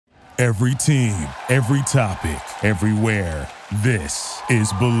Every team, every topic, everywhere. This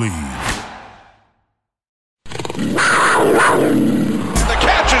is Believe. The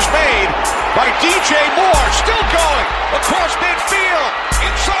catch is made by DJ Moore. Still going across midfield,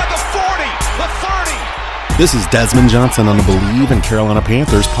 inside the 40, the 30. This is Desmond Johnson on the Believe in Carolina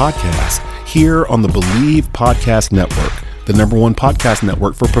Panthers podcast, here on the Believe Podcast Network, the #1 podcast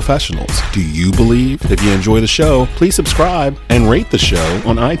network for professionals. Do you believe? If you enjoy the show, please subscribe and rate the show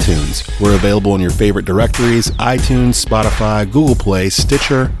on iTunes. We're available in your favorite directories: iTunes, Spotify, Google Play,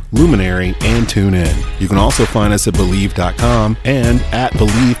 Stitcher, Luminary, and TuneIn. You can also find us at Believe.com and at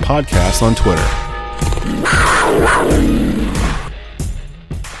Believe Podcasts on Twitter.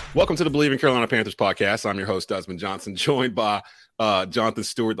 Welcome to the Believe in Carolina Panthers podcast. I'm your host, Desmond Johnson, joined by Jonathan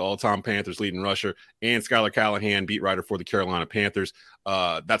Stewart, the all-time Panthers leading rusher, and Skylar Callahan, beat writer for the Carolina Panthers.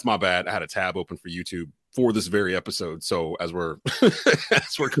 That's my bad. I had a tab open for YouTube for this very episode. So as we're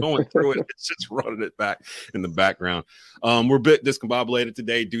going through it, it's just running it back in the background. We're a bit discombobulated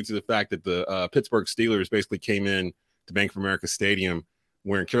today due to the fact that the Pittsburgh Steelers basically came in to Bank of America Stadium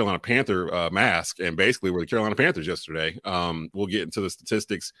wearing Carolina Panther mask, and basically were the Carolina Panthers yesterday. We'll get into the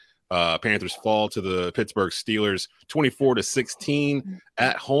statistics. Panthers fall to the Pittsburgh Steelers 24-16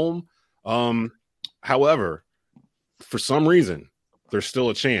 at home. However, for some reason, there's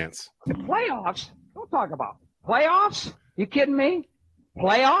still a chance. The playoffs? Don't talk about playoffs. You kidding me?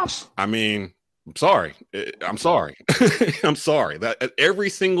 Playoffs? I mean, I'm sorry. I'm sorry. I'm sorry that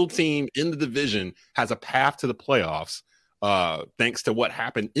every single team in the division has a path to the playoffs. Thanks to what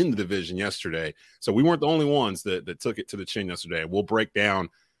happened in the division yesterday. So we weren't the only ones that took it to the chin yesterday. We'll break down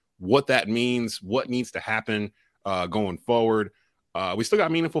what that means, what needs to happen going forward. We still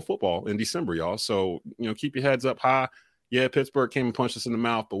got meaningful football in December, y'all. So, keep your heads up high. Yeah, Pittsburgh came and punched us in the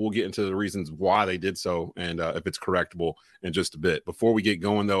mouth, but we'll get into the reasons why they did so and if it's correctable in just a bit. Before we get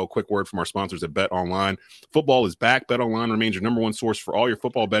going, though, a quick word from our sponsors at Bet Online. Football is back. Bet Online remains your #1 source for all your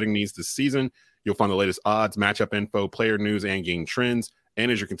football betting needs this season. You'll find the latest odds, matchup info, player news, and game trends.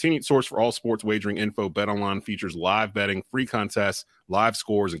 And as your continued source for all sports wagering info, BetOnline features live betting, free contests, live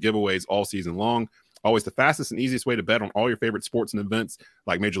scores, and giveaways all season long. Always the fastest and easiest way to bet on all your favorite sports and events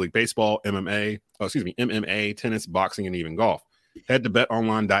like Major League Baseball, MMA, tennis, boxing, and even golf. Head to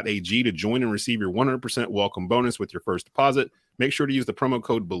betonline.ag to join and receive your 100% welcome bonus with your first deposit. Make sure to use the promo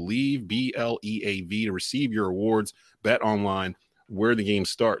code BELIEVE, BLEAV, to receive your rewards. BetOnline, where the game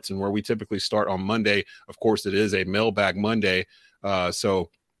starts and where we typically start on Monday. Of course, it is a mailbag Monday.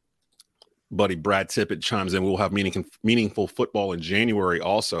 So buddy Brad Tippett chimes in. We'll have meaningful football in January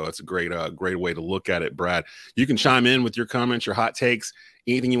also. It's a great way to look at it, Brad. You can chime in with your comments, your hot takes,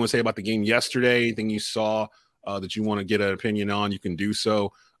 anything you want to say about the game yesterday, anything you saw that you want to get an opinion on, you can do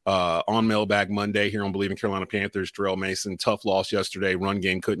so on Mailbag Monday here on Believe in Carolina Panthers. Terrell Mason, tough loss yesterday. Run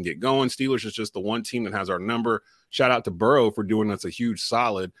game couldn't get going. Steelers is just the one team that has our number. Shout out to Burrow for doing us a huge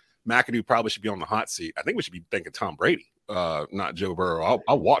solid. McAdoo probably should be on the hot seat. I think we should be thanking Tom Brady, not Joe Burrow.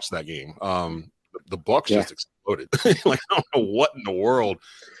 I'll watch that game. The Bucs just exploded. Like, I don't know what in the world.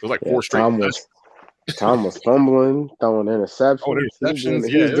 It was like four straight. Tom was fumbling, throwing interceptions.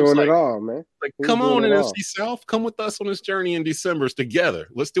 He was doing it all, man. Like, come on, NFC South. Come with us on this journey in December together.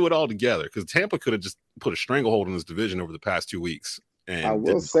 Let's do it all together, because Tampa could have just put a stranglehold on this division over the past 2 weeks. And I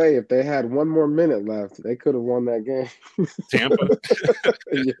will say, if they had one more minute left, they could have won that game. Tampa.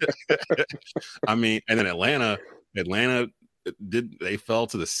 I mean, and then Atlanta they fell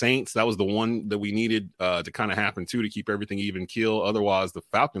to the Saints. That was the one that we needed to kind of happen too, to keep everything even keel. Otherwise, the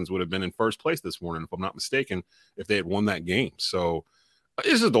Falcons would have been in first place this morning, if I'm not mistaken, if they had won that game. So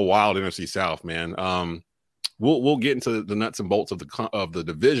this is the wild NFC South, man. We'll get into the nuts and bolts of the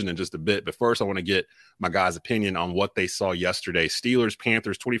division in just a bit. But first, I want to get my guys' opinion on what they saw yesterday. Steelers,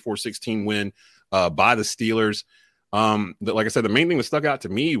 Panthers, 24-16 win by the Steelers. Like I said, the main thing that stuck out to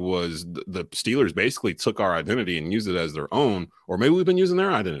me was the Steelers basically took our identity and used it as their own, or maybe we've been using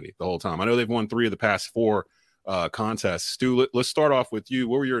their identity the whole time. I know they've won 3 of the past 4 contests. Stu, let's start off with you.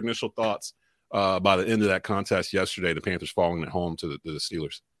 What were your initial thoughts by the end of that contest yesterday, the Panthers falling at home to the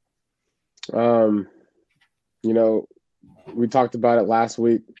Steelers? We talked about it last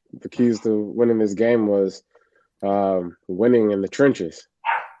week. The keys to winning this game was winning in the trenches.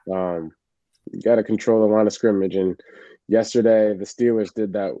 You got to control the line of scrimmage. And yesterday, the Steelers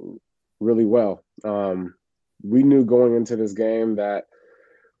did that really well. We knew going into this game that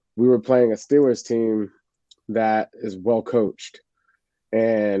we were playing a Steelers team that is well coached.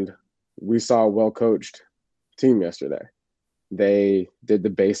 And we saw a well coached team yesterday. They did the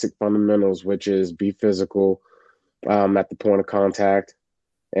basic fundamentals, which is be physical at the point of contact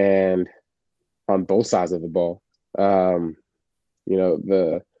and on both sides of the ball. The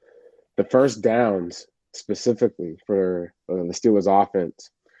the first downs specifically for the Steelers offense,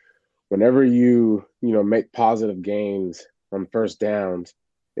 whenever you make positive gains on first downs,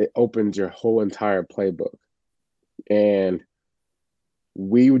 it opens your whole entire playbook. And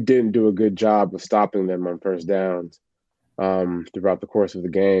we didn't do a good job of stopping them on first downs throughout the course of the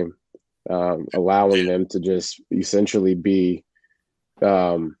game, allowing them to just essentially be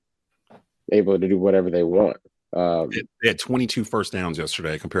able to do whatever they want. They had 22 first downs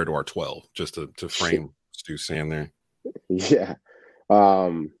yesterday compared to our 12, just to frame Stu saying there. Yeah.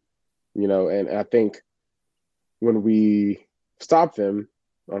 And I think when we stop them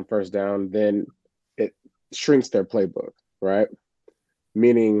on first down, then it shrinks their playbook, right?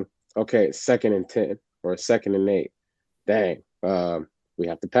 Meaning, okay, it's 2nd and 10 or 2nd and 8. Dang, we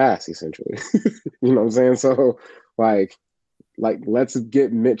have to pass essentially. You know what I'm saying? So like let's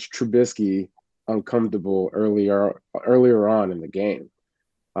get Mitch Trubisky uncomfortable earlier on in the game.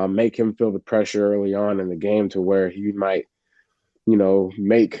 Make him feel the pressure early on in the game to where he might,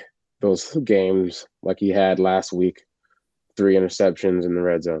 make those games like he had last week, 3 interceptions in the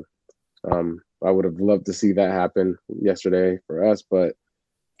red zone. I would have loved to see that happen yesterday for us, but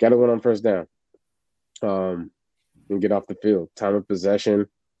got to win on first down and get off the field. Time of possession,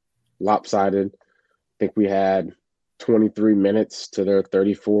 lopsided. I think we had 23 minutes to their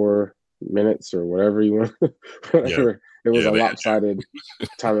 34 minutes or whatever you want. Whatever. Yeah. It was a lopsided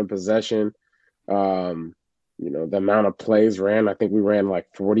time of possession. The amount of plays ran, I think we ran like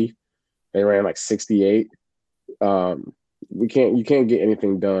 40. They ran like 68. You can't get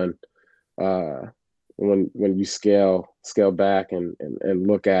anything done when you scale back and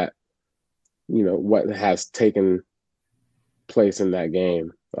look at what has taken place in that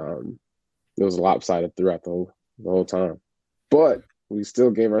game. It was lopsided throughout the whole time, but we still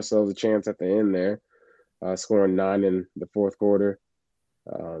gave ourselves a chance at the end there, scoring 9 in the fourth quarter.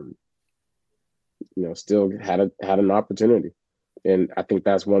 Still had an opportunity, and I think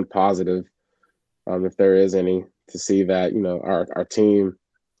that's one positive, if there is any, to see that our team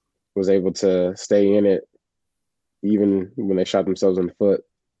was able to stay in it even when they shot themselves in the foot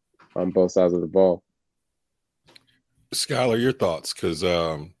on both sides of the ball. Skylar, your thoughts? Because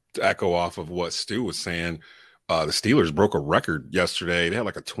to echo off of what Stu was saying, the Steelers broke a record yesterday. They had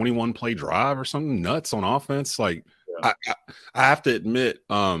like a 21-play drive or something nuts on offense. Like, yeah. I have to admit,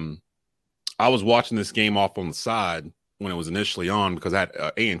 I was watching this game off on the side when it was initially on because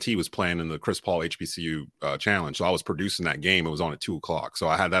A&T was playing in the Chris Paul HBCU challenge. So I was producing that game. It was on at 2:00. So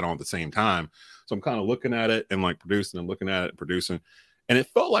I had that on at the same time. So I'm kind of looking at it and like producing and looking at it and producing. And it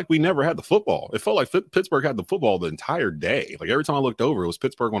felt like we never had the football. It felt like Pittsburgh had the football the entire day. Like every time I looked over, it was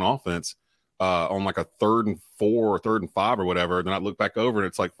Pittsburgh on offense on like a 3rd and 4 or 3rd and 5 or whatever. Then I look back over and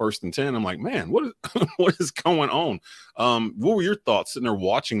it's like 1st and 10. I'm like, man, what is going on? What were your thoughts sitting there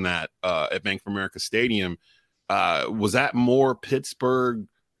watching that at Bank of America Stadium? Was that more Pittsburgh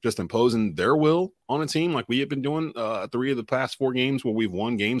just imposing their will on a team like we have been doing 3 of the past 4 games where we've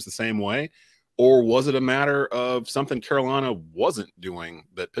won games the same way? Or was it a matter of something Carolina wasn't doing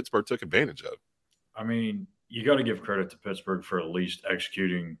that Pittsburgh took advantage of? I mean, you got to give credit to Pittsburgh for at least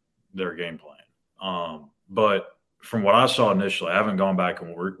executing their game plan. But from what I saw initially, I haven't gone back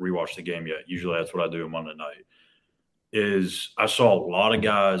and rewatched the game yet. Usually that's what I do on Monday night. Is I saw a lot of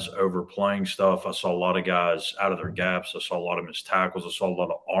guys overplaying stuff. I saw a lot of guys out of their gaps. I saw a lot of missed tackles. I saw a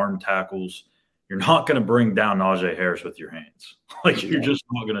lot of arm tackles. You're not going to bring down Najee Harris with your hands. You're just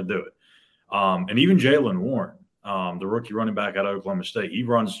not going to do it. And even Jaylen Warren, the rookie running back out of Oklahoma State, he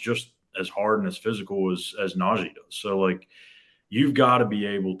runs just as hard and as physical as Najee does. So, you've got to be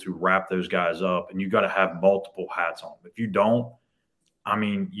able to wrap those guys up, and you've got to have multiple hats on. If you don't, I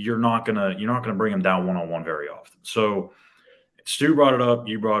mean, you're not gonna bring them down one-on-one very often. So, Stu brought it up,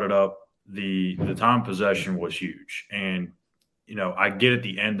 you brought it up. The time possession was huge, and I get at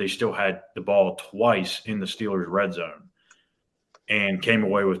the end they still had the ball twice in the Steelers' red zone, and came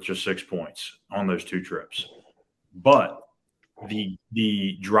away with just 6 points on those 2 trips. But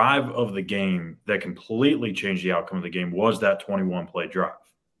the drive of the game that completely changed the outcome of the game was that 21-play drive.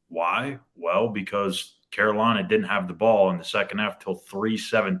 Why? Well, because Carolina didn't have the ball in the second half till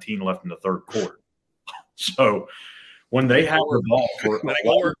 3:17 left in the third quarter. So when they had the ball for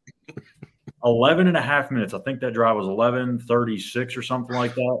 11 and a half minutes, I think that drive was 11:36 or something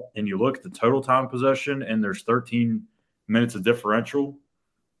like that, and you look at the total time possession and there's 13 minutes of differential,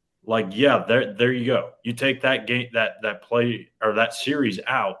 there you go. You take that game, that play or that series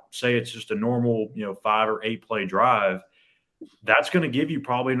out, say it's just a normal, 5 or 8 play drive, that's going to give you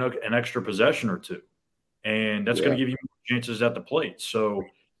probably an extra possession or 2. And that's going to give you more chances at the plate. So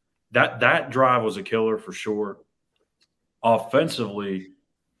that drive was a killer for sure. Offensively,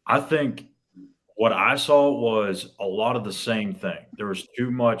 I think what I saw was a lot of the same thing. There was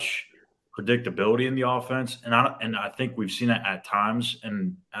too much predictability in the offense, and I think we've seen it at times.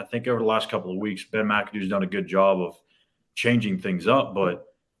 And I think over the last couple of weeks, Ben McAdoo's done a good job of changing things up. But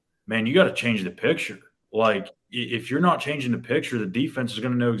man, you got to change the picture. Like, if you're not changing the picture, the defense is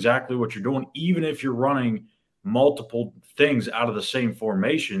going to know exactly what you're doing. Even if you're running multiple things out of the same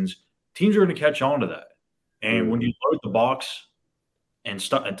formations, teams are going to catch on to that. And when you load the box and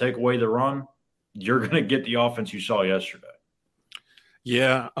take away the run, you're going to get the offense you saw yesterday.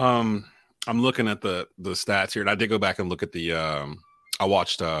 Yeah, I'm looking at the stats here, and I did go back and look at the I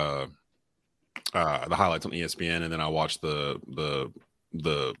watched the highlights on ESPN, and then I watched the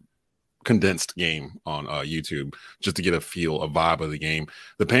condensed game on YouTube just to get a vibe of the game.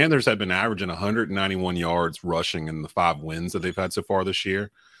 The Panthers have been averaging 191 yards rushing in the 5 wins that they've had so far this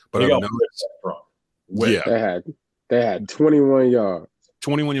year. But I've noticed, they had 21 yards.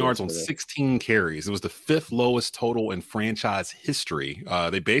 21 yards on 16 carries. It was the 5th lowest total in franchise history.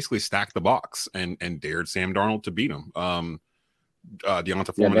 They basically stacked the box and dared Sam Darnold to beat them.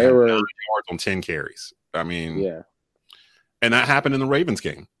 Deonta Foreman had 9 yards on 10 carries. I mean, and that happened in the Ravens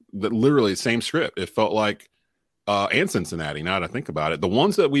game. Literally same script. It felt like and Cincinnati, now that I think about it. The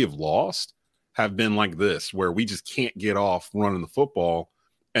ones that we have lost have been like this, where we just can't get off running the football.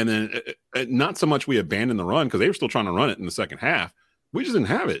 And then not so much we abandoned the run because they were still trying to run it in the second half. We just didn't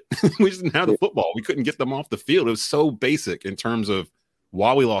have it. We just didn't have the football. We couldn't get them off the field. It was so basic in terms of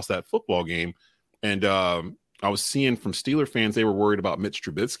why we lost that football game. And I was seeing from Steeler fans, they were worried about Mitch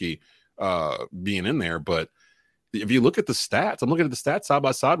Trubisky being in there. But if you look at the stats, I'm looking at the stats side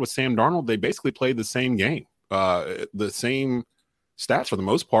by side with Sam Darnold. They basically played the same game, the same stats for the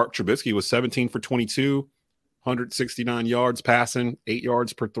most part. Trubisky was 17 for 22, 169 yards passing, 8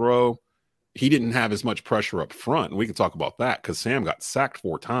 yards per throw. He didn't have as much pressure up front. And we can talk about that because Sam got sacked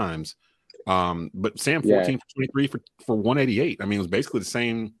 4 times. But Sam 14 for 23 for 188. I mean, it was basically the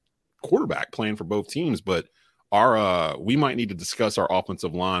same quarterback playing for both teams. But we might need to discuss our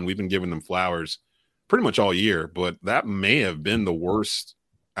offensive line. We've been giving them flowers pretty much all year, but that may have been the worst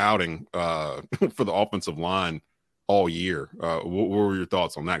outing for the offensive line all year. What were your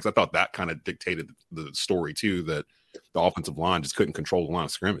thoughts on that? Because I thought that kind of dictated the story too, that the offensive line just couldn't control the line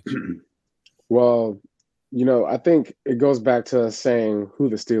of scrimmage. Well, I think it goes back to us saying who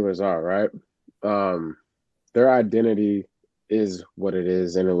the Steelers are, right? Their identity is what it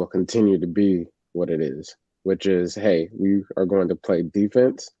is, and it will continue to be what it is, which is, hey, we are going to play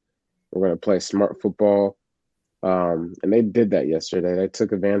defense. We're going to play smart football. And they did that yesterday. They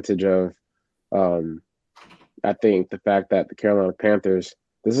took advantage of, I think, the fact that the Carolina Panthers,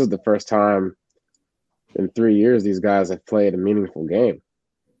 this is the first time in 3 years these guys have played a meaningful game.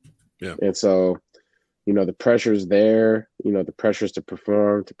 Yeah. And so, the pressure's there, the pressure's to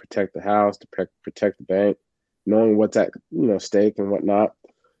perform, to protect the house, to protect the bank, knowing what's at, stake and whatnot.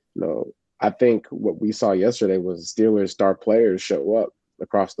 I think what we saw yesterday was Steelers star players show up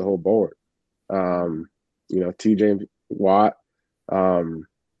across the whole board. TJ Watt,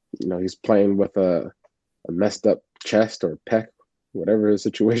 he's playing with a messed up chest or pec, whatever his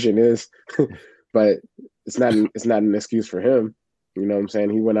situation is, but it's not an excuse for him. You know what I'm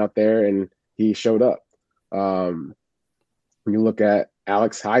saying? He went out there and he showed up. When you look at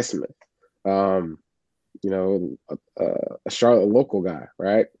Alex Highsmith, a Charlotte local guy,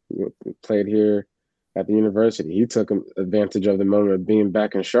 right? He played here at the university. He took advantage of the moment of being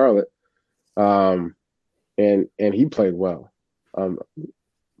back in Charlotte, and he played well.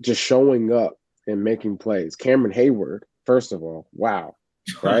 Just showing up and making plays. Cameron Hayward, first of all, wow,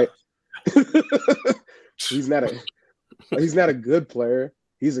 right? He's not a good player.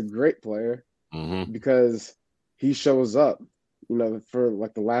 He's a great player because he shows up, for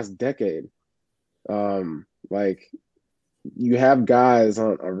like the last decade. You have guys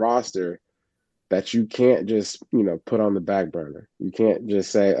on a roster that you can't just, put on the back burner. You can't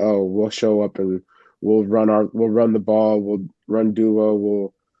just say, oh, we'll show up and we'll run the ball, we'll run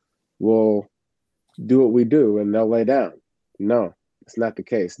duo, we'll do what we do and they'll lay down. No, it's not the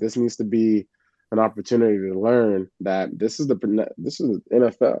case. This needs to be an opportunity to learn that this is the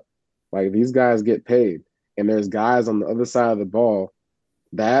NFL. Like, these guys get paid, and there's guys on the other side of the ball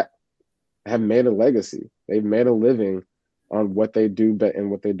that have made a legacy. They've made a living on what they do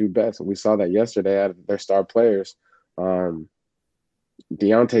and what they do best. And we saw that yesterday out of their star players. Deontay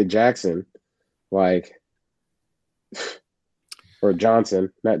Jackson, or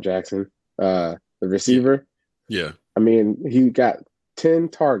Johnson, not Jackson, the receiver. Yeah. I mean, he got 10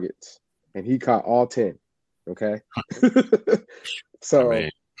 targets and he caught all 10. Okay. So,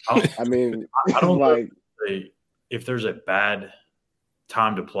 I mean, I don't like if there's a bad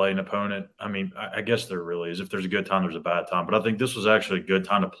time to play an opponent. I mean, I guess there really is. If there's a good time, there's a bad time. But I think this was actually a good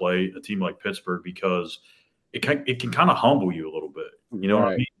time to play a team like Pittsburgh because it can kind of humble you a little bit. You know what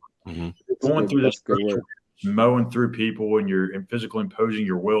I mean? Mm-hmm. Going through this, mowing through people, and you're physically imposing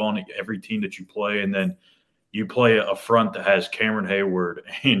your will on every team that you play, and then you play a front that has Cameron Hayward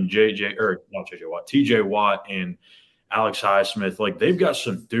and TJ Watt and Alex Highsmith. Like, they've got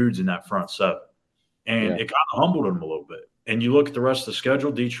some dudes in that front seven, and it kind of humbled them a little bit. And you look at the rest of the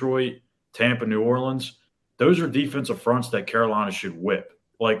schedule: Detroit, Tampa, New Orleans. Those are defensive fronts that Carolina should whip.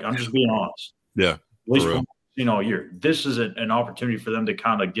 Like, I'm just being honest. Yeah, at least from all year. This is an opportunity for them to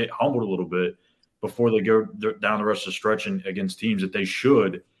kind of get humbled a little bit before they go down the rest of the stretch against teams that they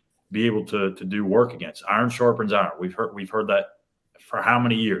should be able to do work against. Iron sharpens iron. We've heard that for how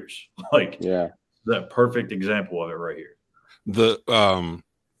many years? That perfect example of it right here. The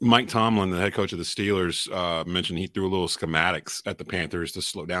Mike Tomlin, the head coach of the Steelers, mentioned he threw a little schematics at the Panthers to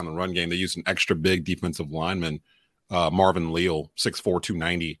slow down the run game. They used an extra big defensive lineman, Marvin Leal, 6'4",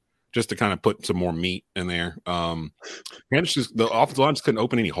 290, just to kind of put some more meat in there. The offensive line just couldn't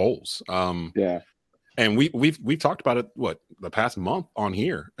open any holes. And we've talked about it, the past month on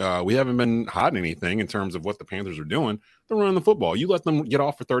here. We haven't been hiding anything in terms of what the Panthers are doing. They're running the football. You let them get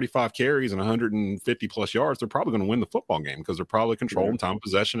off for 35 carries and 150 plus yards, they're probably going to win the football game because they're probably controlling time of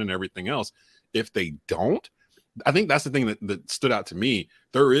possession and everything else. If they don't, I think that's the thing that stood out to me.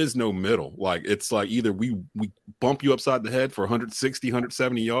 There is no middle. Like, it's like either we bump you upside the head for 160,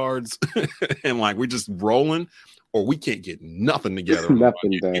 170 yards and like we're just rolling, or we can't get nothing together.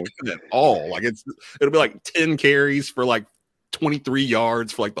 Nothing done at all. Like, it'll be like 10 carries for like 23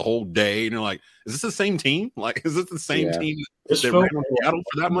 yards for like the whole day. And you're like, is this the same team? Like, is this the same team that ran Seattle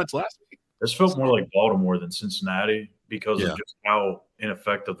for that much last week? This felt more like Baltimore than Cincinnati because of just how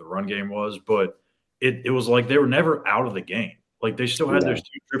ineffective the run game was. But it was like they were never out of the game. Like, they still had those 2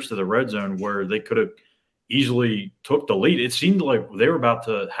 trips to the red zone where they could have easily took the lead. It seemed like they were about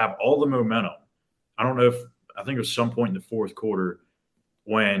to have all the momentum. I think it was some point in the fourth quarter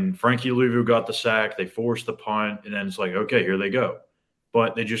when Frankie Louvu got the sack, they forced the punt, and then it's like, okay, here they go.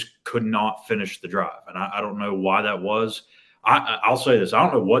 But they just could not finish the drive. And I don't know why that was. I'll say this. I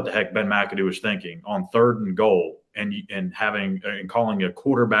don't know what the heck Ben McAdoo was thinking on 3rd and goal and calling a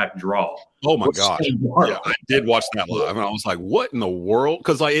quarterback draw. Oh, my gosh. Yeah, I did watch that live, and I was like, what in the world?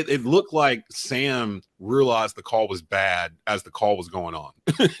 Because like it looked like Sam realized the call was bad as the call was going on.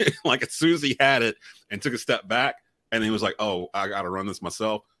 Like, as soon as he had it and took a step back, and he was like, oh, I got to run this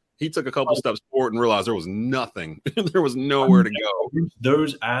myself. He took a couple steps forward and realized there was nothing. There was nowhere to go.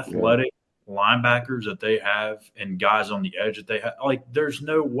 Those athletic linebackers that they have and guys on the edge that they have, like, there's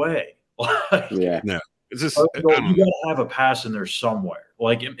no way. No. It's just you got to have a pass in there somewhere.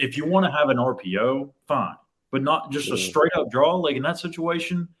 Like, if you want to have an RPO, fine, but not just a straight up draw. Like, in that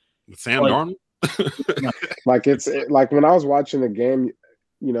situation, with Sam Darnold. Like, it's like when I was watching the game,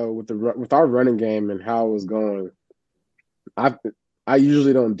 with our running game and how it was going, I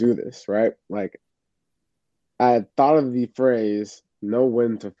usually don't do this, right? Like, I had thought of the phrase "know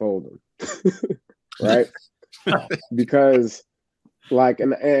when to fold them," right? Because, like,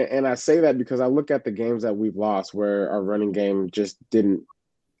 and I say that because I look at the games that we've lost where our running game just didn't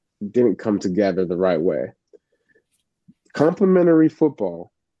come together the right way. Complementary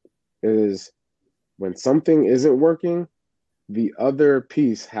football is when something isn't working, the other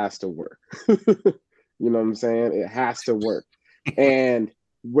piece has to work. You know what I'm saying? It has to work. And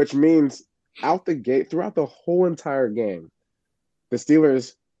which means out the gate, throughout the whole entire game, the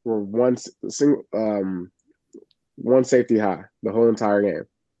Steelers were one safety high the whole entire game.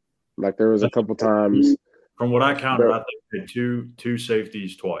 Like, there was a couple times. From what I counted, I think they had two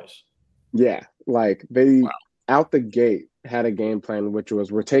safeties twice. Yeah. Like, they out the gate had a game plan, which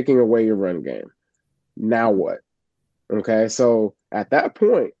was, we're taking away your run game. Now what? Okay. So at that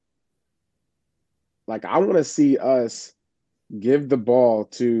point, like, I want to see us give the ball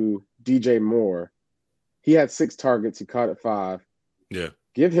to DJ Moore. He had 6 targets. He caught it 5. Yeah.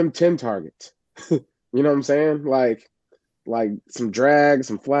 Give him 10 targets. You know what I'm saying? Like some drag,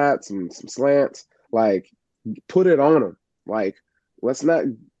 some flats, some slants. Like, put it on him. Like, let's not,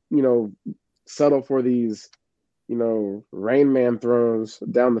 settle for these, Rain Man throws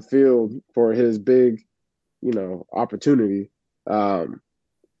down the field for his big, opportunity.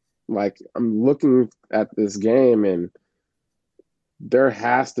 Like, I'm looking at this game, and there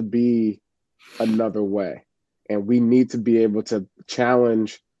has to be another way. And we need to be able to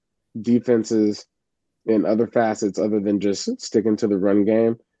challenge defenses in other facets other than just sticking to the run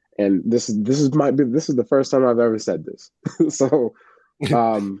game. And this is the first time I've ever said this. So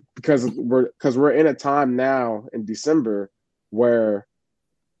because we're in a time now in December where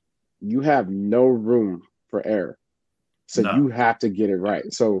you have no room for error. So No. you have to get it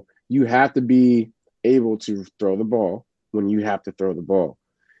right. So you have to be able to throw the ball when you have to throw the ball.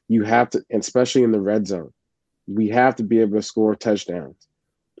 You have to, especially in the red zone, we have to be able to score touchdowns.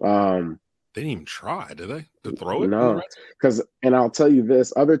 They didn't even try, did they? To throw it? No, because, and I'll tell you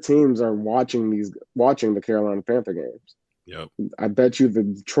this, other teams are watching the Carolina Panther games. Yep. I bet you the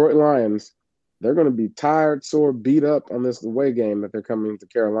Detroit Lions, they're going to be tired, sore, beat up on this away game that they're coming to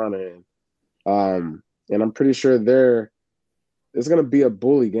Carolina in. And I'm pretty sure it's going to be a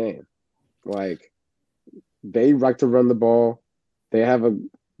bully game. Like, they like to run the ball. They have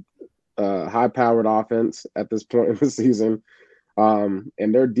a high-powered offense at this point in the season. And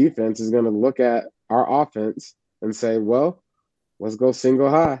their defense is going to look at our offense and say, well, let's go single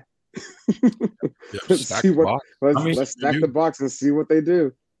high. Let's stack the box and see what they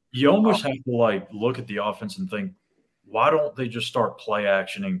do. You almost have to like look at the offense and think, why don't they just start play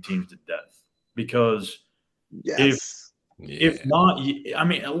actioning teams to death? Because if not, I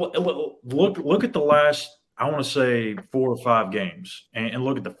mean, look at the last, I want to say 4 or 5 games and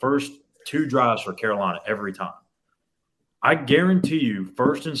look at the first 2 drives for Carolina every time. I guarantee you,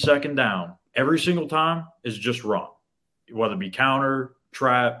 first and second down, every single time is just run, whether it be counter,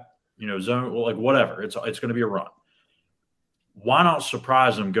 trap, zone, like whatever. It's going to be a run. Why not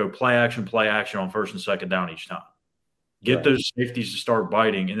surprise them? Go play action on first and second down each time. Get those safeties to start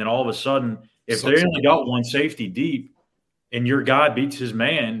biting, and then all of a sudden, if they only got one safety deep, and your guy beats his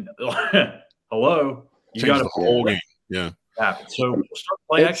man, hello, you got the whole game. Yeah. Happen. So start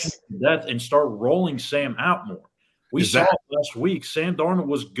play action to death and start rolling Sam out more. We saw last week, Sam Darnold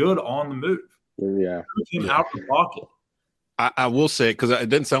was good on the move. Yeah. Him out the pocket. I will say, because it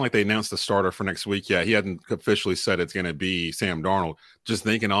didn't sound like they announced the starter for next week yet. He hadn't officially said it's going to be Sam Darnold. Just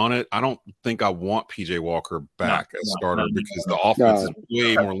thinking on it, I don't think I want PJ Walker back as starter because the offense is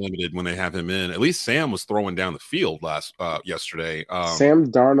way more limited when they have him in. At least Sam was throwing down the field yesterday.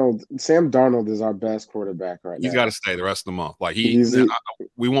 Sam Darnold is our best quarterback right now. He's got to stay the rest of the month. Like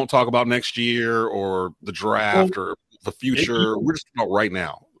we won't talk about next year or the draft or the future. We're just talking about right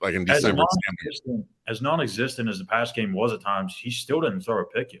now, like in December. As non-existent as the pass game was at times, he still didn't throw a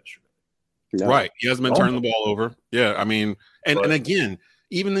pick yesterday. No. Right. He hasn't been turning the ball over. Yeah. I mean, and again,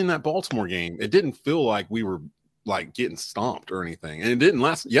 even in that Baltimore game, it didn't feel like we were like getting stomped or anything. And it didn't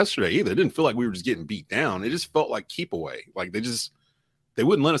last yesterday either. It didn't feel like we were just getting beat down. It just felt like keep away. Like they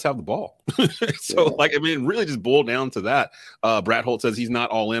wouldn't let us have the ball. Like, I mean, it really just boiled down to that. Brad Holt says he's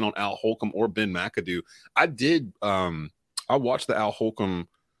not all in on Al Holcomb or Ben McAdoo. I watched the Al Holcomb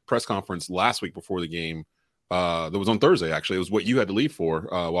press conference last week before the game. That was on Thursday, actually. It was what you had to leave for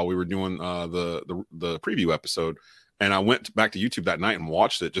while we were doing the preview episode. And I went back to YouTube that night and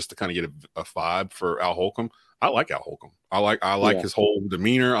watched it just to kind of get a vibe for Al Holcomb. I like Al Holcomb. I like his whole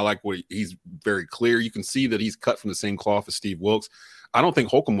demeanor. I like what he's very clear. You can see that he's cut from the same cloth as Steve Wilkes. I don't think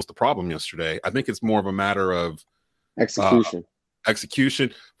Holcomb was the problem yesterday. I think it's more of a matter of execution.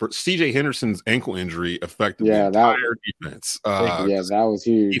 For CJ Henderson's ankle injury affected the entire defense. That was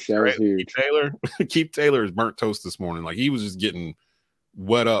huge. Keith Taylor is burnt toast this morning. Like, he was just getting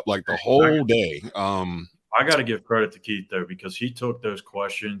wet up like the whole day. I got to give credit to Keith though, because he took those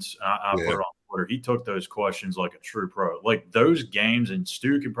questions. I put it on Twitter. He took those questions like a true pro. Like those games, and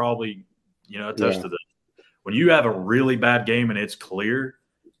Stu can probably attest to this. When you have a really bad game and it's clear,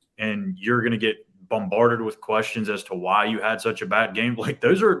 and you're going to get bombarded with questions as to why you had such a bad game, like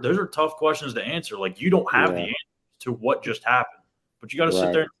those are tough questions to answer. Like, you don't have the answer to what just happened, but you got to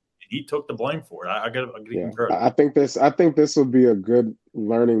sit there. And he took the blame for it. I got to give him credit. I think this will be a good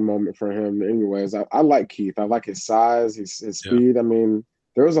learning moment for him. Anyways, I like Keith. I like his size, his speed. I mean,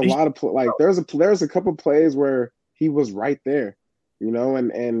 there was a lot of there's a couple plays where he was right there,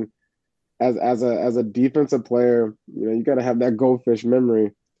 and as a defensive player, you got to have that goldfish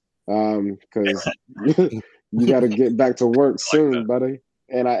memory. Because you got to get back to work soon, buddy.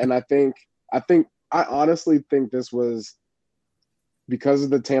 And I honestly think this was because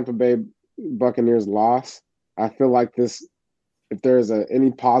of the Tampa Bay Buccaneers loss. I feel like this, if there's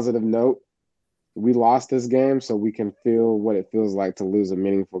any positive note, we lost this game so we can feel what it feels like to lose a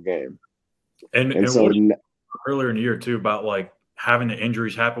meaningful game. And so earlier in the year too about like having the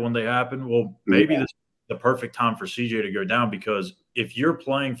injuries happen when they happen. Well, maybe this is the perfect time for CJ to go down, because if you're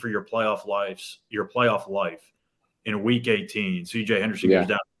playing for your playoff life in week 18, CJ Henderson goes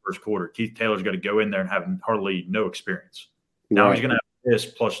down in the first quarter. Keith Taylor's got to go in there and have hardly no experience. Now he's going to have this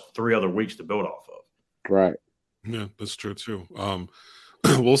plus 3 other weeks to build off of. Right. Yeah, that's true too.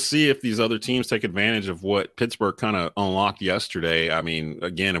 we'll see if these other teams take advantage of what Pittsburgh kind of unlocked yesterday. I mean,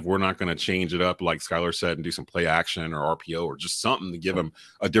 again, if we're not going to change it up, like Skylar said, and do some play action or RPO or just something to give them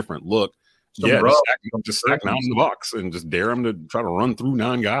a different look. Just stack them out in the box and just dare them to try to run through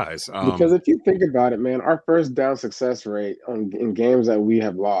 9 guys. Because if you think about it, man, our first down success rate in games that we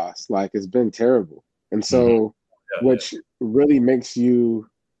have lost, like, it's been terrible. And so, which really makes you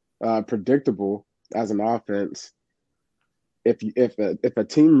predictable as an offense. If a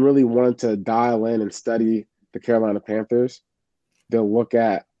team really wanted to dial in and study the Carolina Panthers, they'll look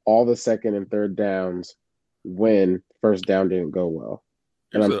at all the second and third downs when first down didn't go well.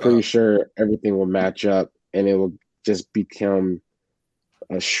 And I'm pretty sure everything will match up, and it will just become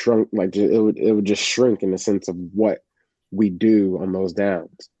a shrunk. Like, it would just shrink in the sense of what we do on those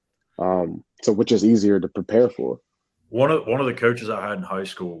downs. So which is easier to prepare for. One of the coaches I had in high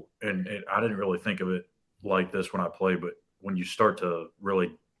school, and I didn't really think of it like this when I played, but when you start to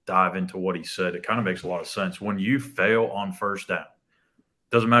really dive into what he said, it kind of makes a lot of sense. When you fail on first down,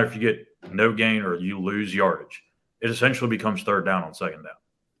 doesn't matter if you get no gain or you lose yardage, it essentially becomes third down on second down.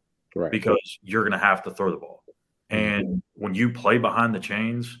 Right. Because you're going to have to throw the ball. And when you play behind the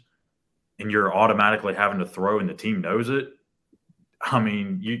chains and you're automatically having to throw and the team knows it, I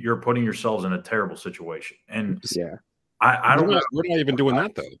mean, you're putting yourselves in a terrible situation. And I don't know. We're not even doing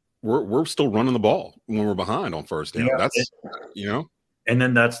that, though. We're still running the ball when we're behind on first down. And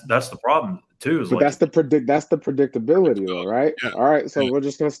then that's the problem too. But that's the predictability, though, right? Yeah. All right, so we're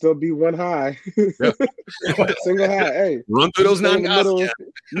just gonna still be one high, single high. Hey, run through those 9 guys.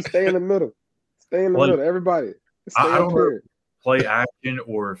 You stay in the middle. Stay in the middle. Everybody, stay I up here. Play action,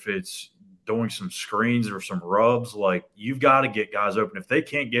 or if it's doing some screens or some rubs, like, you've got to get guys open. If they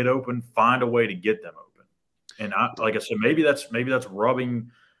can't get open, find a way to get them open. And like I said, maybe that's rubbing,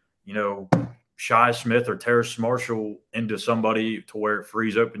 Shi Smith or Terrace Marshall into somebody to where it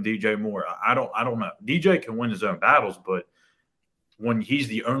frees open DJ Moore. I don't know. DJ can win his own battles, but when he's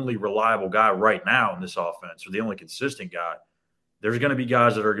the only reliable guy right now in this offense, or the only consistent guy, there's going to be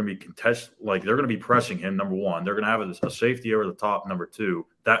guys that are going to be like, they're going to be pressing him, number one. They're going to have a safety over the top, number two.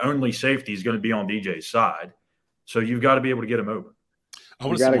 That only safety is going to be on DJ's side. So you've got to be able to get him open.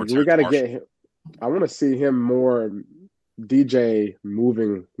 We got to get him. I want to see him more, DJ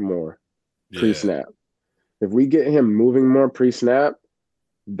moving more. Pre-snap. If we get him moving more pre-snap,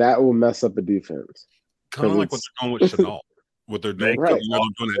 that will mess up the defense. Kind of like what they're doing with Shenault. What they're doing, they're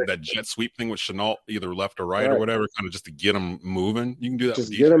doing that jet sweep thing with Shenault, either left or right or whatever, kind of just to get him moving. You can do that.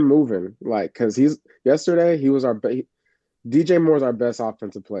 Just get him moving, like, because yesterday he was DJ Moore's our best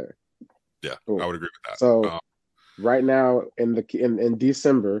offensive player. Yeah, I would agree with that. So right now in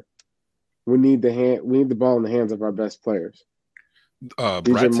December, we need the ball in the hands of our best players.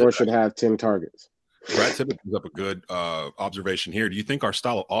 DJ Moore should have 10 targets. Brad Tippett brings up a good observation here. Do you think our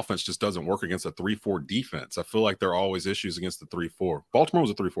style of offense just doesn't work against a 3-4 defense? I feel like there are always issues against the 3-4. Baltimore was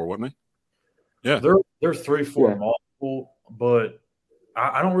a 3-4, wasn't they? Yeah. They're 3-4 multiple, but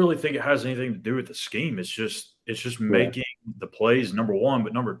I don't really think it has anything to do with the scheme. It's just making the plays, number one,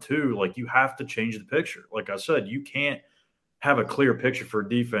 but number two, like, you have to change the picture. Like I said, you can't have a clear picture for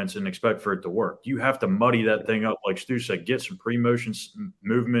defense and expect for it to work. You have to muddy that thing up, like Stu said, get some pre-motion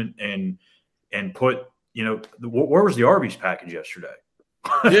movement and put, where was the Arby's package yesterday?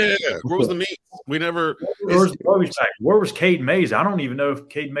 Yeah, where was the meat? Where was the Arby's package? Where was Cade Mays? I don't even know if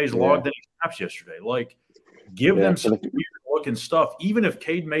Cade Mays logged any snaps yesterday. Like, give them some weird-looking stuff. Even if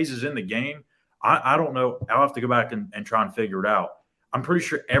Cade Mays is in the game, I don't know. I'll have to go back and try and figure it out. I'm pretty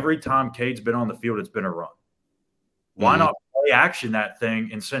sure every time Cade's been on the field, it's been a run. Why not play action that thing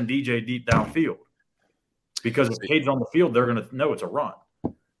and send DJ deep downfield? Because if Cade's on the field, they're going to know it's a run.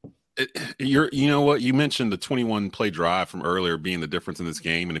 You know what? You mentioned the 21 play drive from earlier being the difference in this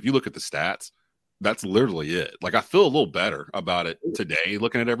game. And if you look at the stats, that's literally it. Like, I feel a little better about it today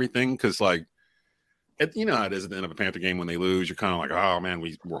looking at everything. Cause, like, you know how it is at the end of a Panther game when they lose, you're kind of like, oh man,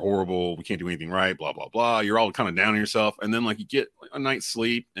 we're horrible. We can't do anything right, blah, blah, blah. You're all kind of down on yourself. And then, like, you get a night's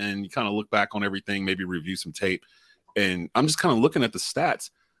sleep and you kind of look back on everything, maybe review some tape. And I'm just kind of looking at the stats.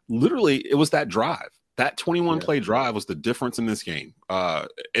 Literally, it was that drive. That 21-play drive was the difference in this game. And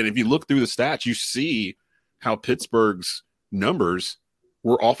if you look through the stats, you see how Pittsburgh's numbers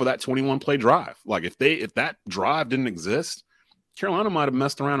were off of that 21-play drive. Like, if that drive didn't exist, Carolina might have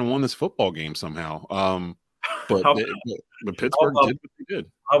messed around and won this football game somehow. But Pittsburgh did what they did.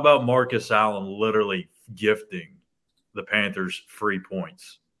 How about Marcus Allen literally gifting the Panthers free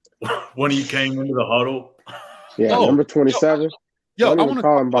points when he came into the huddle? Yeah, number 27. I want to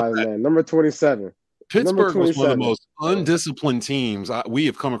call him by the name. Number 27. Pittsburgh was one of the most undisciplined teams we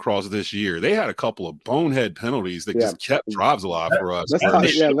have come across this year. They had a couple of bonehead penalties that just kept drives alive for us.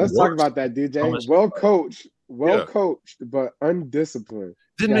 Let's talk about that, DJ. Well coached, but undisciplined.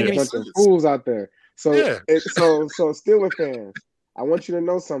 Didn't make any sense. Of fools out there. So Steelers fans, I want you to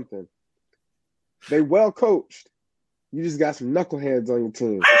know something. They well coached. You just got some knuckleheads on your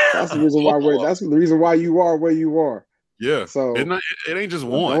team. That's the reason why you are where you are. Yeah. So it ain't just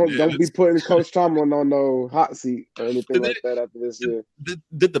one. Don't be putting Coach Tomlin on no hot seat or anything like that after this year.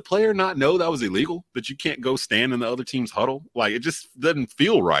 Did the player not know that was illegal? That you can't go stand in the other team's huddle? Like, it just doesn't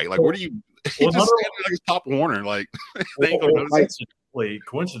feel right. Like, where do you just stand like Pop Warner? Like, they ain't gonna notice.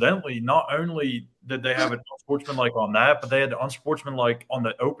 Coincidentally, not only did they have an unsportsmanlike on that, but they had the unsportsmanlike on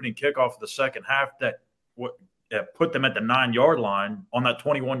the opening kickoff of the second half that put them at the 9-yard line on that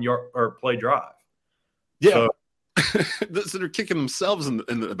 21-yard or play drive. Yeah. So they're kicking themselves in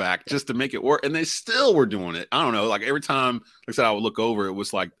the back just to make it work, and they still were doing it. I don't know. Like, every time, like I said, I would look over, it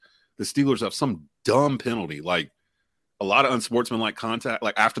was like the Steelers have some dumb penalty, like a lot of unsportsmanlike contact,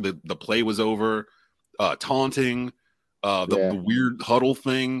 like after the play was over, taunting, the weird huddle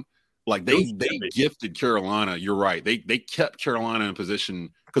thing. Like, they gifted Carolina. You're right. They kept Carolina in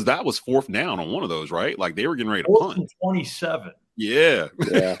position because that was 4th down on one of those, right? Like, they were getting ready to punt. 27. Yeah.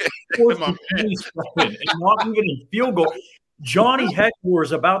 4th and not even in field goal. Johnny Heckler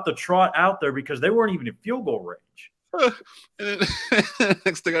is about to trot out there because they weren't even in field goal range. And then,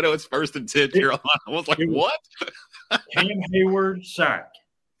 next thing I know, it's 1st and 10 Carolina. I was like, what? Cam Hayward, sack.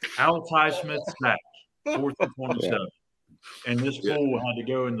 Alex Highsmith, sack. 4th and 27. And this fool had to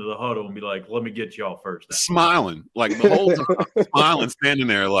go into the huddle and be like, let me get y'all first. Smiling. Like, the whole time, smiling, standing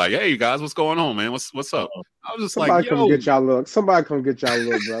there like, hey, you guys, what's going on, man? What's up? I was just somebody come get y'all look. Somebody come get y'all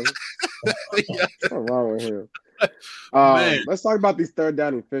look, brother. What's wrong with him? Let's talk about these third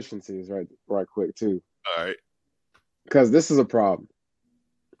down efficiencies right quick, too. All right. Because this is a problem,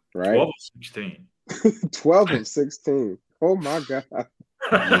 right? 12 of 16. 12 of 16. Oh, my God.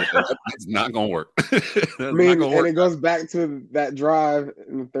 It's not going to work. And it goes back to that drive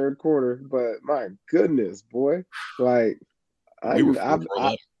in the third quarter. But my goodness, boy, like I don't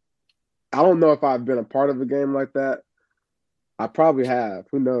know if I've been a part of a game like that. I probably have.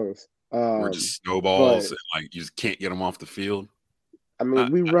 Who knows? We're just snowballs, and like you just can't get them off the field. I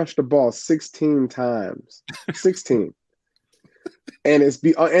mean, we rushed the ball 16 times, 16, and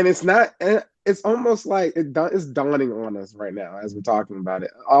it's not. It's almost like it's dawning on us right now as we're talking about it.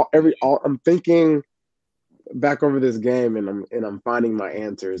 I'm thinking back over this game, and I'm finding my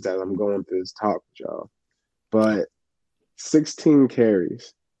answers as I'm going through this talk with y'all. But 16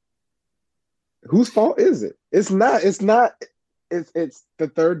 carries. Whose fault is it? It's not. It's the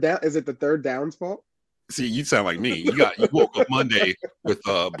third down. Is it the third down's fault? See, you sound like me. You woke up Monday with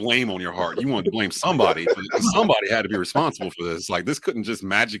blame on your heart. You wanted to blame somebody. Somebody had to be responsible for this. Like, this couldn't just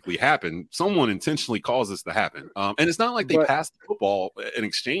magically happen. Someone intentionally caused this to happen. And it's not like they passed the football in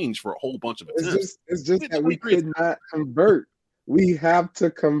exchange for a whole bunch of attempts. It's just that we could not convert. We have to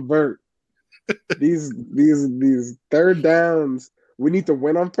convert. These third downs. We need to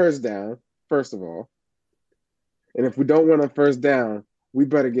win on first down, first of all. And if we don't win on first down, we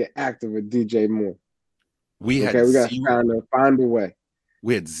better get active with DJ Moore. We got to find a way.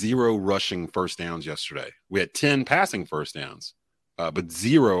 We had 0 rushing first downs yesterday. We had 10 passing first downs, but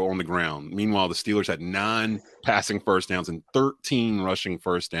 0 on the ground. Meanwhile, the Steelers had 9 passing first downs and 13 rushing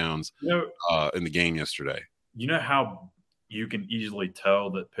first downs in the game yesterday. You know how you can easily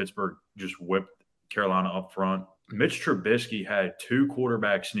tell that Pittsburgh just whipped Carolina up front? Mitch Trubisky had 2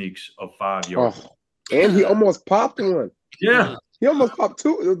 quarterback sneaks of 5 yards. And he almost popped one. Yeah. He almost popped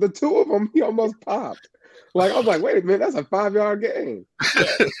 2. The 2 of them, he almost popped. Like, I was like, wait a minute, that's a 5-yard game.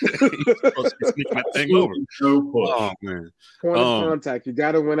 That thing over. Oh, man. Point of contact. You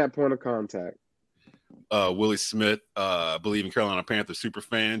got to win at point of contact. Willie Smith, believe in Carolina Panthers super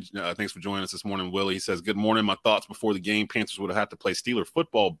fan. Thanks for joining us this morning, Willie. He says, good morning. My thoughts before the game. Panthers would have had to play Steeler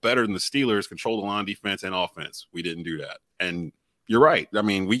football better than the Steelers, control the line defense and offense. We didn't do that. And you're right. I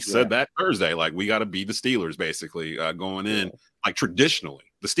mean, we said that Thursday. Like, we got to be the Steelers, basically, going in. Like, traditionally,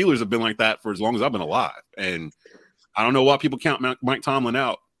 the Steelers have been like that for as long as I've been alive. And I don't know why people count Mike Tomlin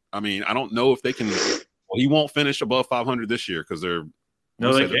out. I mean, I don't know if they can. Well, he won't finish above 500 this year because they're.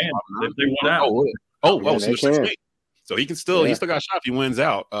 No, they can. They went out. So he can still. He still got a shot if he wins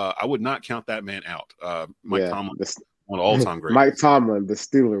out. I would not count that man out. Mike Tomlin, one of all-time great. Mike Tomlin, the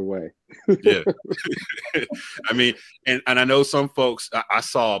Steeler way. Yeah. I mean, and I know some folks. I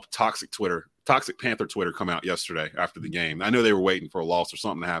saw Toxic Panther Twitter come out yesterday after the game. I know they were waiting for a loss or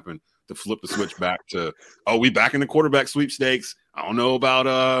something to happen to flip the switch back to, oh, we back in the quarterback sweepstakes. I don't know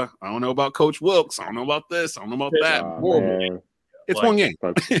about Coach Wilkes. I don't know about this. I don't know about that. Man. It's one game.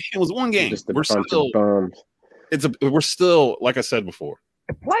 It was one game. We're still, like I said before.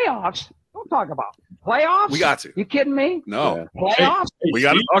 Playoffs? Don't talk about playoffs. We got to. You kidding me? No. Playoffs? We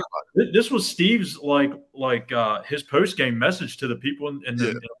got to talk about it. This was Steve's his post game message to the people in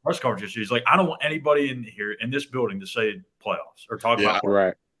the press conference. He's like, I don't want anybody in here in this building to say playoffs or talk about playoffs.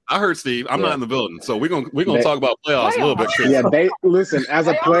 Right. I heard Steve. I'm not in the building, so we're gonna talk about playoffs a little bit. Chris. Yeah, they listen as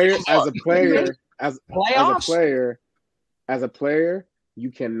a player,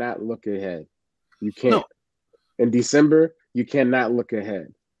 you cannot look ahead. You can't. No. In December, you cannot look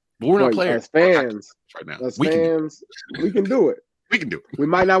ahead. But we're not players. As fans, right now. we can do it. We can do it. We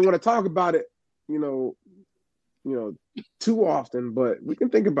might not want to talk about it, too often, but we can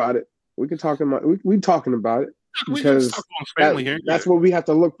think about it. We can talk about we talking about it. Because that's what we have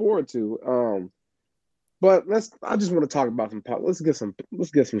to look forward to. But I just want to talk about some pop. Let's get some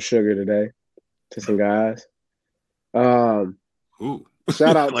sugar today to some guys. Shout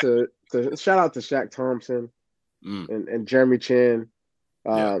out to Shaq Thompson and Jeremy Chin.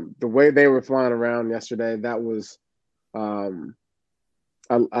 The way they were flying around yesterday, that was I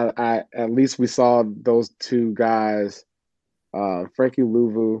at least we saw those two guys, Frankie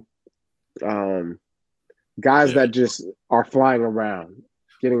Louvu, guys that just are flying around,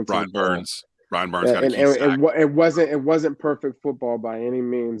 getting to Brian Burns. Brian Burns got it wasn't perfect football by any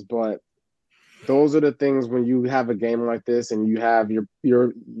means, but those are the things when you have a game like this and you have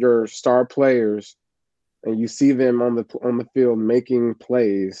your star players and you see them on the field making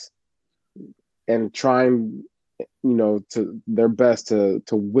plays and trying, to their best to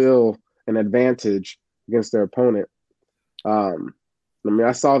will an advantage against their opponent. I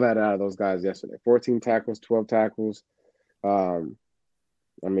saw that out of those guys yesterday. 14 tackles, 12 tackles. I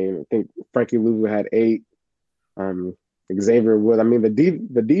think Frankie Louvu had 8. Xavier Wood.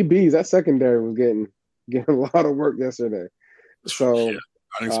 The DBs, that secondary was getting a lot of work yesterday. So I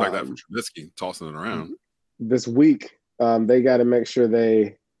didn't expect that from Trubisky, tossing it around. This week, they got to make sure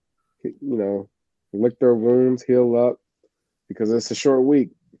they, lick their wounds, heal up, because it's a short week.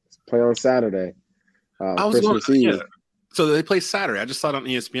 It's play on Saturday. Christmas Eve. So they play Saturday. I just saw it on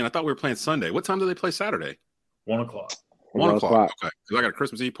ESPN. I thought we were playing Sunday. What time do they play Saturday? 1 o'clock. 1 o'clock. Okay. Because I got a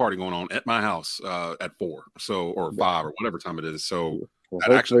Christmas Eve party going on at my house at 4. So, or 5 or whatever time it is. So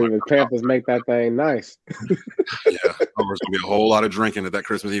hopefully the Panthers make that thing nice. Yeah. There's going to be a whole lot of drinking at that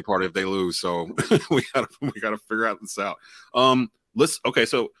Christmas Eve party if they lose. So we gotta figure this out. So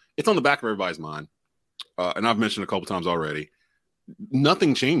it's on the back of everybody's mind. And I've mentioned a couple times already.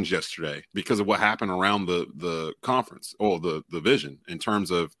 Nothing changed yesterday because of what happened around the conference or the division in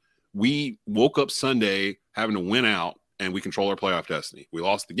terms of we woke up Sunday having to win out and we control our playoff destiny. We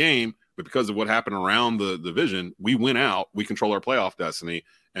lost the game, but because of what happened around the division, we win out, we control our playoff destiny,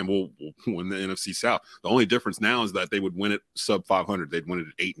 and we'll win the NFC South. The only difference now is that they would win it sub 500. They'd win it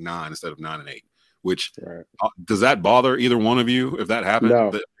at 8-9 instead of 9-8, which does that bother either one of you if that happened?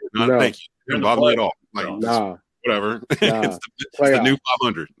 No. Thank you. It doesn't bother me at all. Whatever. It's the new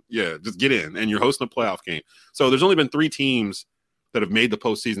 500. Yeah, just get in, and you're hosting a playoff game. So there's only been 3 teams that have made the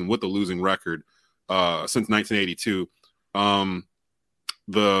postseason with a losing record since 1982.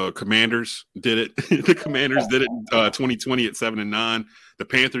 The Commanders did it. The Commanders did it 2020 at 7-9. The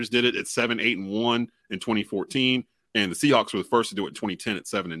Panthers did it at 7-8-1 in 2014, and the Seahawks were the first to do it in 2010 at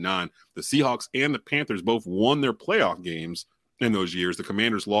 7-9. The Seahawks and the Panthers both won their playoff games in those years. The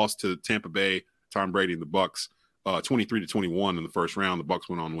Commanders lost to Tampa Bay, Tom Brady, and the Bucs 23-21 in the first round. The Bucs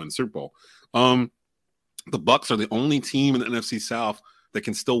went on to win the Super Bowl. The Bucs are the only team in the NFC South that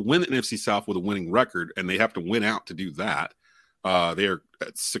can still win the NFC South with a winning record, and they have to win out to do that. They are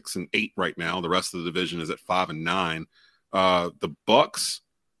at 6-8 right now. The rest of the division is at 5-9. The Bucs,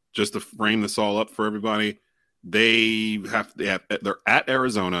 just to frame this all up for everybody, they're at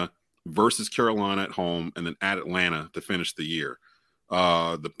Arizona versus Carolina at home, and then at Atlanta to finish the year.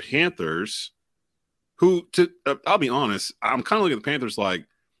 The Panthers, I'll be honest, I'm kind of looking at the Panthers like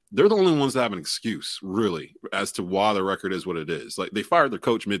they're the only ones that have an excuse, really, as to why their record is what it is. Like, they fired their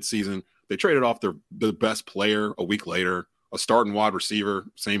coach midseason. They traded off their best player a week later, a starting wide receiver,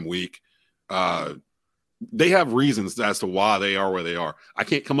 same week. They have reasons as to why they are where they are. I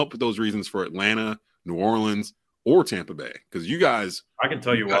can't come up with those reasons for Atlanta, New Orleans, or Tampa Bay, because you guys. I can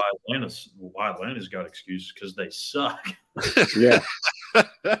tell you why Atlanta's got excuses, because they suck. Yeah,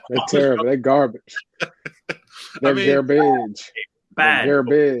 they're terrible. They're garbage. They're garbage. Bad.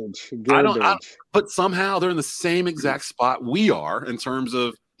 Garbage. But somehow they're in the same exact spot we are in terms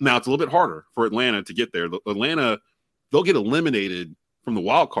of. Now it's a little bit harder for Atlanta to get there. Atlanta, they'll get eliminated from the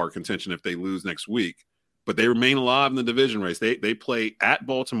wild card contention if they lose next week, but they remain alive in the division race. They play at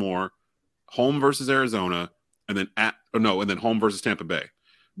Baltimore, home versus Arizona, and then home versus Tampa Bay.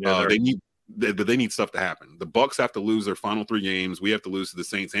 Yeah, they need stuff to happen. The Bucs have to lose their final 3 games. We have to lose to the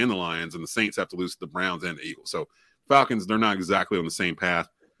Saints and the Lions, and the Saints have to lose to the Browns and the Eagles. So Falcons, they're not exactly on the same path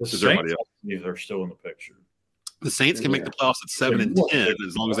as everybody else. They're still in the picture. The Saints can make the playoffs at 7-10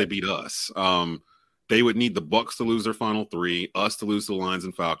 as long as they beat us. They would need the Bucs to lose their final 3, us to lose to the Lions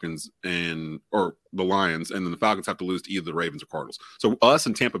and Falcons, or the Lions, and then the Falcons have to lose to either the Ravens or Cardinals. So us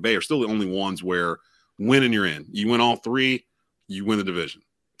and Tampa Bay are still the only ones where win and you're in. You win all 3, you win the division.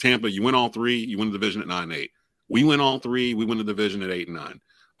 Tampa, you win all 3, you win the division at 9-8. We win all 3, we win the division at 8-9.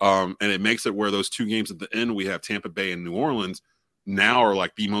 And it makes it where those 2 games at the end, we have Tampa Bay and New Orleans, now are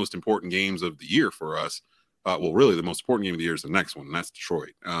like the most important games of the year for us. Well, really, the most important game of the year is the next one, and that's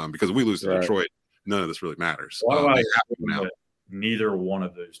Detroit. Because if we lose to Detroit, none of this really matters. Neither one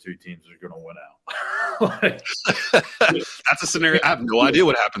of those 2 teams are going to win out. That's a scenario. I have no idea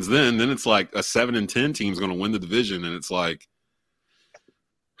what happens then. Then it's like a 7-10 team is going to win the division, and it's like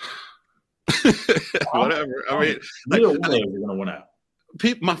whatever. I mean, neither one of them are going to win out.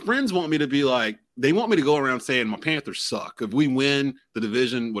 My friends want me to be like, they want me to go around saying my Panthers suck. If we win the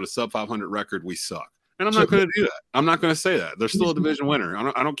division with a sub 500 record, we suck. And I'm not going to do that. I'm not going to say that. They're still a division winner.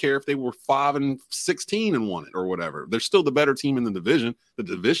 I don't care if they were 5-16 and won it or whatever. They're still the better team in the division. The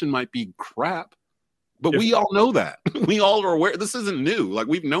division might be crap, but we all know that. We all are aware. This isn't new. Like,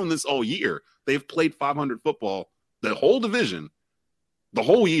 we've known this all year. They've played 500 football, the whole division, the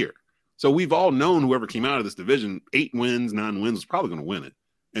whole year. So we've all known whoever came out of this division, 8 wins, 9 wins, was probably going to win it.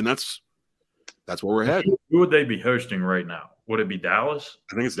 And that's where we're headed. Who would they be hosting right now? Would it be Dallas?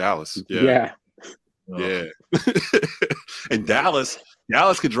 I think it's Dallas. Yeah. Yeah. And Dallas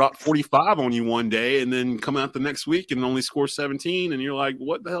could drop 45 on you one day and then come out the next week and only score 17. And you're like,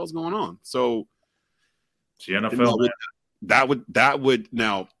 what the hell's going on? So it's the NFL. That would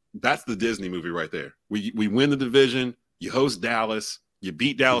now that's the Disney movie right there. We win the division. You host Dallas. You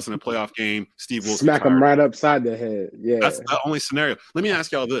beat Dallas in a playoff game. Steve Wilkes smack him right upside the head. Yeah. That's the only scenario. Let me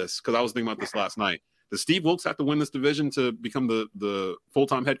ask y'all this, because I was thinking about this last night. Does Steve Wilkes have to win this division to become the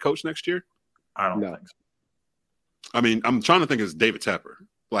full-time head coach next year? I don't think so. I mean, I'm trying to think of David Tepper.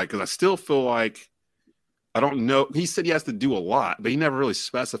 Like, because I still feel like, I don't know. He said he has to do a lot, but he never really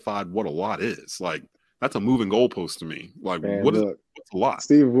specified what a lot is. Like, that's a moving goalpost to me. Like, Man, what's a lot?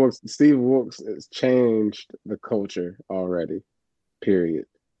 Steve Wilkes has changed the culture already, period.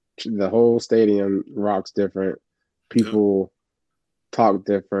 The whole stadium rocks different. People talk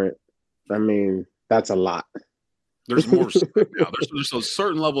different. I mean, that's a lot. There's more respect now. There's a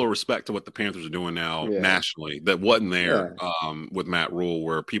certain level of respect to what the Panthers are doing now nationally that wasn't there with Matt Rule,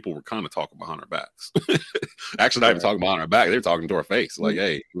 where people were kind of talking behind our backs. Actually, not even talking behind our back. They were talking to our face. Like,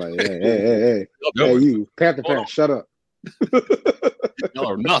 hey, hey, you Panther fans, shut up. Y'all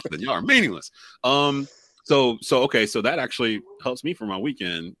are nothing. Y'all are meaningless. So that actually helps me for my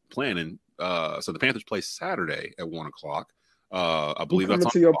weekend planning. So the Panthers play Saturday at 1:00. I believe that's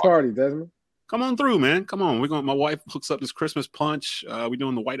coming to your party, Desmond. Come on through, man. Come on. My wife hooks up this Christmas punch. We're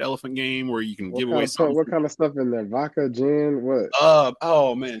doing the white elephant game where you can give away something. What kind of stuff in there? Vodka, gin, what?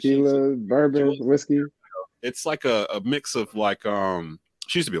 Oh man, tequila, bourbon, whiskey. It's like a mix of like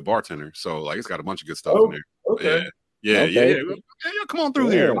she used to be a bartender, so like it's got a bunch of good stuff in there. Okay. Yeah. Come on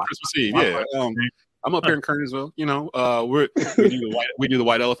through here on Christmas Eve. Yeah. I'm up here in Kernersville. You know, we do the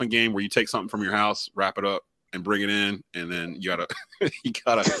white elephant game where you take something from your house, wrap it up, and bring it in, and then you got a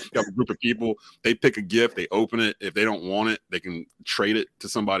group of people. They pick a gift, they open it. If they don't want it, they can trade it to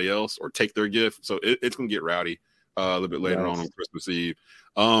somebody else or take their gift. So it's gonna get rowdy a little bit later on Christmas Eve.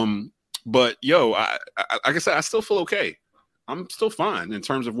 But like I said, I still feel okay. I'm still fine in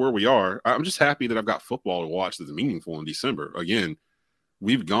terms of where we are. I'm just happy that I've got football to watch that's meaningful in December. Again,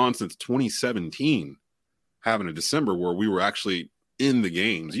 we've gone since 2017 having a December where we were actually in the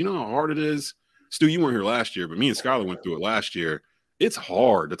games. You know how hard it is? Stu, you weren't here last year, but me and Skylar went through it last year. It's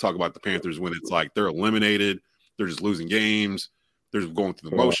hard to talk about the Panthers when it's like they're eliminated, they're just losing games, they're just going through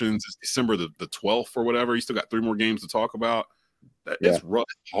the motions. It's December the 12th or whatever. You still got 3 more games to talk about. It's rough,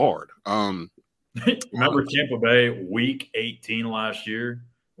 it's hard. Remember Tampa Bay week 18 last year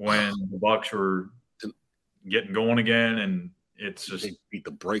when the Bucs were getting going again, and it's just they beat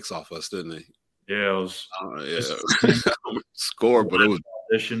the brakes off us, didn't they? Yeah, it was score, but it was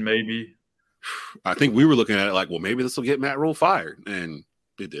audition maybe. I think we were looking at it like, well, maybe this will get Matt Rule fired, and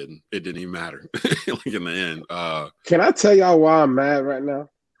it didn't. It didn't even matter. Like in the end. Can I tell y'all why I'm mad right now?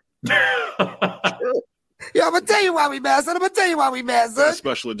 Yeah, I'm gonna tell you why we mad, son.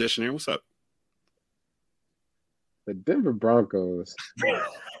 Special edition here. What's up? The Denver Broncos.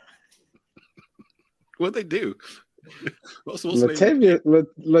 What'd they do?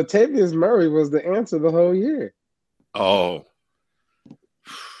 Latavius Murray was the answer the whole year. Oh,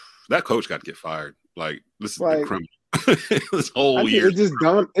 that coach got to get fired. Like, this is Like, criminal. This whole year. It just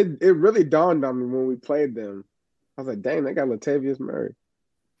dawned. It really dawned on me when we played them. I was like, dang, they got Latavius Murray.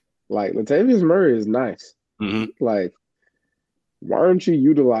 Like, Latavius Murray is nice. Mm-hmm. Like, why aren't you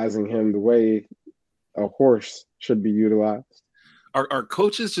utilizing him the way a horse should be utilized? Are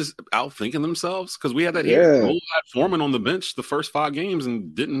coaches just outthinking themselves? Because we had that Yeah. here. Rule had Foreman on the bench the first 5 games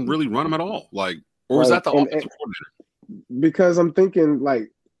and didn't really run him at all. Like, or was that the offensive coordinator? Because I'm thinking, like,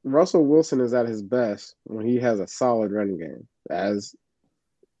 Russell Wilson is at his best when he has a solid running game, as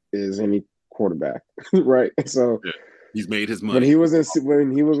is any quarterback, right? So Yeah. He's made his money. when he was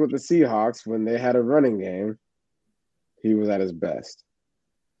with the Seahawks, when they had a running game, he was at his best.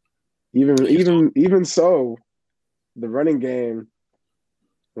 Even so, the running game,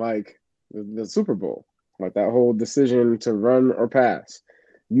 like the Super Bowl, like that whole decision to run or pass,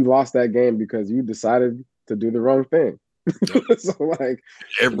 you lost that game because you decided to do the wrong thing. So like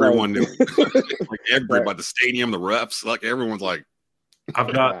everyone knew. Like everybody, the stadium, the refs, like everyone's like,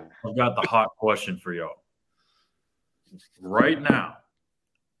 I've got the hot question for y'all. Right now,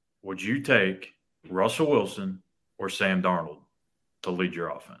 would you take Russell Wilson or Sam Darnold to lead your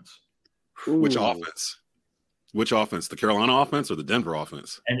offense? which Ooh. offense? Which offense? The Carolina offense or the Denver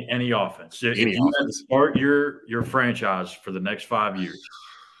offense? Any offense. If Any you had to offense. start your franchise for the next 5 years,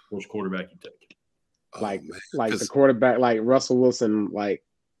 which quarterback you take? Like, Oh, man. like the 'Cause- quarterback, like Russell Wilson, like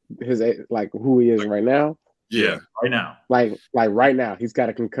who he is right now. yeah, Right now. Like right now, he's got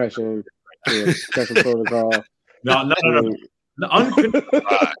a concussion, concussion protocol. No.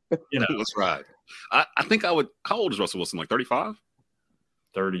 You know, that's right. I think I would. How old is Russell Wilson? Like 35?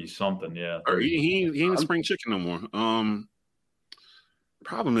 30 something, yeah. Or he ain't a spring chicken no more.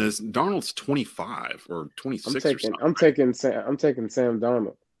 Problem is Darnold's 25 or 26 or something. I'm taking Sam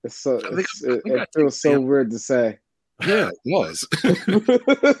Darnold. It's so I think it I'd feels take so Sam. weird to say. Yeah, it was.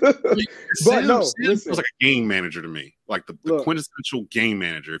 But no, Sam listen. was like a game manager to me, like the Look. quintessential game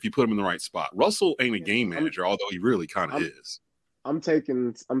manager. If you put him in the right spot, Russell ain't a game manager, although he really kind of is. I'm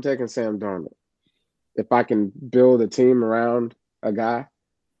taking Sam Darnold. If I can build a team around a guy,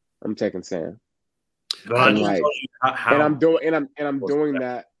 I'm taking Sam. But I I'm just like- tell you how And I'm doing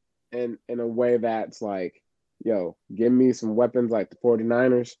that in a way that's like, yo, give me some weapons like the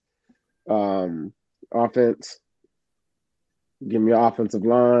 49ers offense. Give me an offensive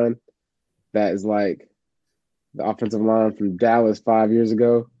line that is like the offensive line from Dallas 5 years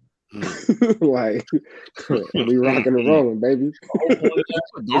ago. Like, we rocking and rolling, baby.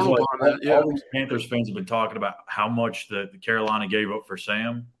 Darnold on that, yeah. All these Panthers fans have been talking about how much the Carolina gave up for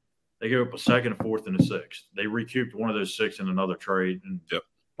Sam. They gave up a second, a fourth, and a sixth. They recouped one of those 6 in another trade and Yep.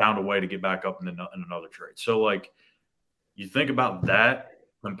 found a way to get back up in another trade. So, like, you think about that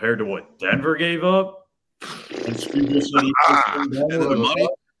compared to what Denver gave up. And And the money,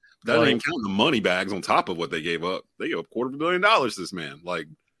 that Like- ain't counting the money bags on top of what they gave up. They gave up $250 million to this man. Like,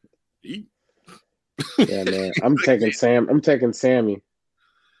 he, Yeah, man. I'm taking Sammy.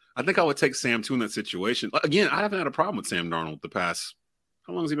 I think I would take Sam too in that situation. Again, I haven't had a problem with Sam Darnold the past.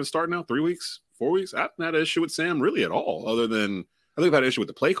 How long has he been starting now? 3 weeks, 4 weeks? I haven't had an issue with Sam really at all. Other than I think I've had an issue with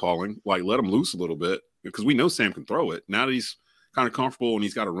the play calling. Like, let him loose a little bit because we know Sam can throw it. Now that he's kind of comfortable and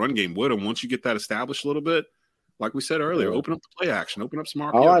he's got a run game with him, once you get that established a little bit, like we said earlier, Yeah. open up the play action, open up some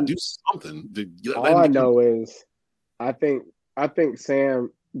All RPO, I- do something. All I know is I think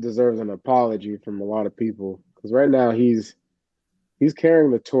Sam deserves an apology from a lot of people because right now he's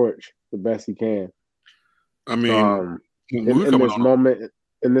carrying the torch the best he can. I mean, In we're coming this on. moment,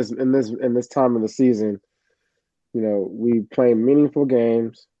 in this time of the season, you know, we playing meaningful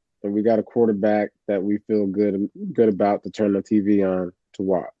games and we got a quarterback that we feel good about to turn the TV on to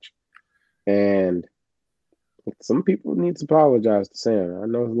watch. And some people need to apologize to Sam. I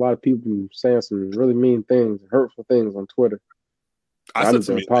know a lot of people saying some really mean things, hurtful things on Twitter. I need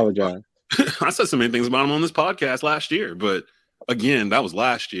to apologize. I said so many things about him on this podcast last year, but again, that was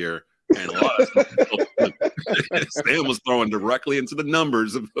last year, and a lot of Sam was throwing directly into the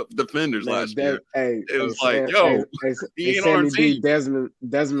numbers of defenders last year. It was like, yo, he ain't on our Sammy D, team.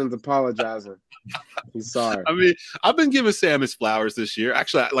 Desmond's apologizing. He's sorry. I mean, I've been giving Sam his flowers this year.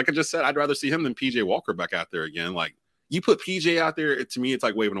 Actually, like I just said, I'd rather see him than PJ Walker back out there again. Like, you put PJ out there, to me, it's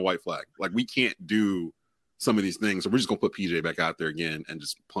like waving a white flag. Like, we can't do some of these things, so we're just gonna put PJ back out there again and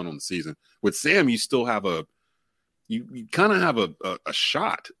just punt on the season. With Sam, you still have you kind of have a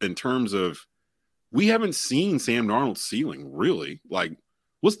shot in terms of we haven't seen Sam Darnold's ceiling really. Like,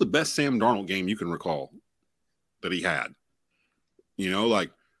 what's the best Sam Darnold game you can recall? that he had.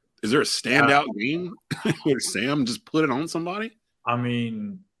 Like, is there a standout game where Sam just put it on somebody? I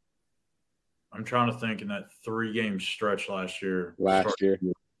mean, I'm trying to think in that 3-game stretch last year.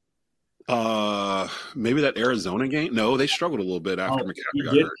 Maybe that Arizona game. No, they struggled a little bit after McCaffrey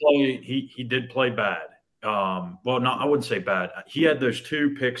got hurt. He did play bad. Well, no, I wouldn't say bad. He had those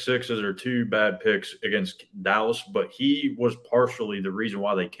 2 pick sixes or 2 bad picks against Dallas, but he was partially the reason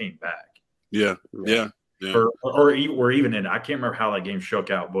why they came back. Yeah. Or even in, I can't remember how that game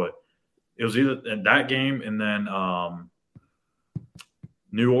shook out, but it was either in that game and then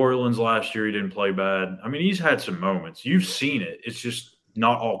New Orleans last year. He didn't play bad. I mean, he's had some moments. You've seen it. It's just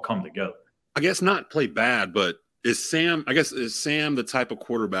not all come together. I guess not play bad, but is Sam the type of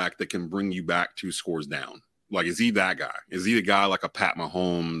quarterback that can bring you back 2 scores down? Like, is he that guy? Is he a guy like a Pat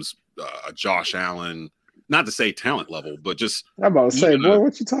Mahomes, a Josh Allen? Not to say talent level, but just I'm about to say, boy,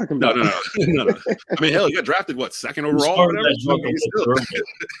 what you talking about? No. I mean, hell, he got drafted 2nd overall?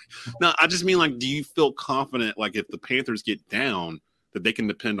 No, I just mean, like, do you feel confident, like, if the Panthers get down, that they can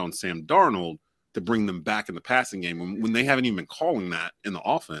depend on Sam Darnold to bring them back in the passing game when they haven't even been calling that in the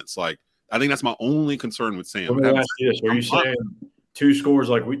offense? Like, I think that's my only concern with Sam. Let me ask you this. Are you saying 2 scores,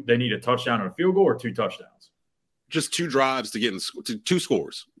 like they need a touchdown and a field goal, or 2 touchdowns? Just 2 drives to get to 2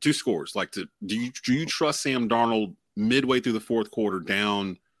 scores. 2 scores. Like, do you trust Sam Darnold midway through the 4th quarter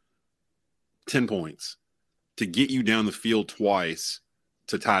down 10 points to get you down the field twice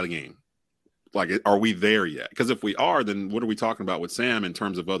to tie the game? Like, are we there yet? Because if we are, then what are we talking about with Sam in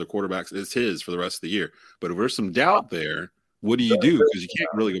terms of other quarterbacks? It's his for the rest of the year. But if there's some doubt there, what do you do? Because you can't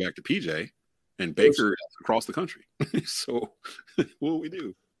really go back to PJ and Baker across the country. So what do we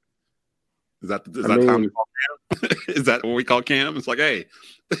do? Is that time we call Cam? Is that what we call Cam? It's like, hey.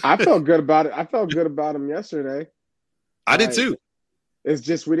 I felt good about it. I felt good about him yesterday. I did too. It's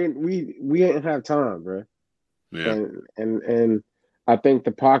just we didn't have time, bro. Yeah. And I think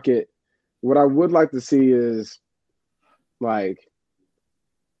the pocket, what I would like to see is like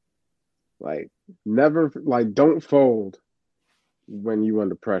never, like, don't fold when you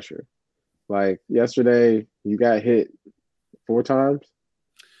under pressure. Like yesterday, you got hit 4 times,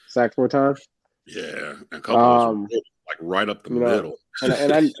 sacked 4 times. Yeah, a couple like right up the middle.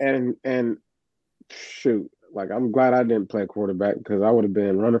 And shoot, like, I'm glad I didn't play quarterback because I would have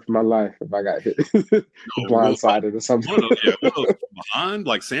been running for my life if I got hit blindsided or something. Behind,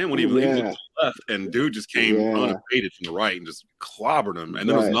 like Sam when he was to the left, and dude just came unabated from the right and just clobbered him. And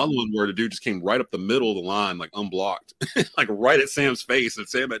there was another one where the dude just came right up the middle of the line, like unblocked, like right at Sam's face, and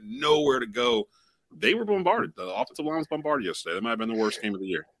Sam had nowhere to go. They were bombarded. The offensive line was bombarded yesterday. That might have been the worst game of the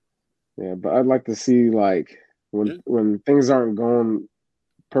year. Yeah, but I'd like to see, like, when things aren't going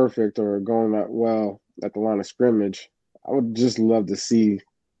perfect or going that well at the line of scrimmage, I would just love to see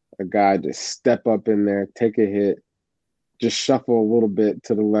a guy just step up in there, take a hit, just shuffle a little bit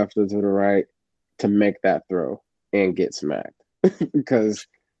to the left or to the right to make that throw and get smacked. Because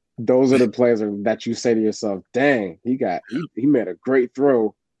those are the plays that you say to yourself, dang, he made a great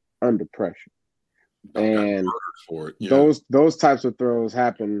throw under pressure. And those types of throws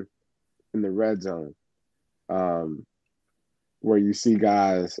happen in the red zone, where you see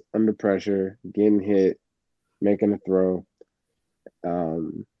guys under pressure, getting hit, making a throw,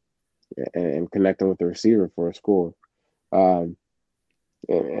 and connecting with the receiver for a score. And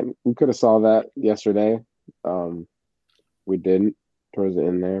we could have saw that yesterday. We didn't towards the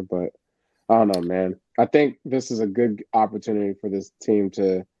end there, but I don't know, man. I think this is a good opportunity for this team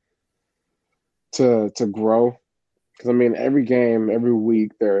to grow. Because, I mean, every game, every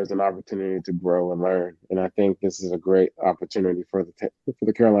week, there is an opportunity to grow and learn. And I think this is a great opportunity for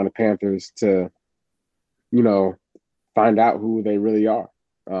the Carolina Panthers to, find out who they really are.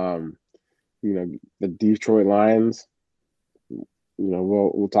 The Detroit Lions,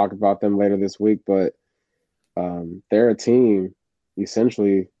 we'll talk about them later this week, but they're a team,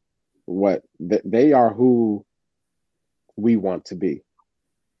 essentially, they are who we want to be.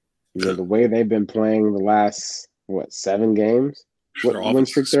 The way they've been playing the last 7 games? What win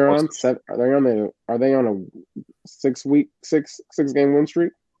streak they're on? Are they on a 6-game win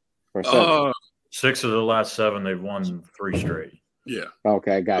streak? Or 7? 6 of the last 7, they've won 3 straight. Yeah.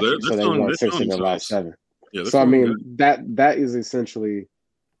 Okay, I got you. So they won 6 of the last 7. Yeah, so I mean that is essentially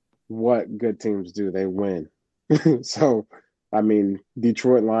what good teams do. They win. So I mean,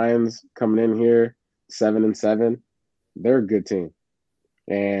 Detroit Lions coming in here 7-7, they're a good team.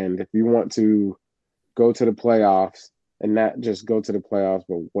 And if you want to go to the playoffs, and not just go to the playoffs,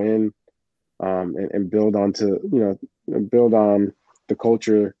 but win, and build on the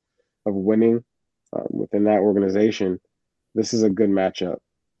culture of winning within that organization, this is a good matchup,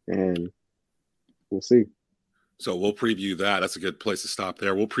 and we'll see. So we'll preview that. That's a good place to stop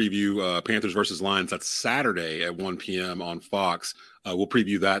there. We'll preview Panthers versus Lions. That's Saturday at 1 p.m. on Fox. We'll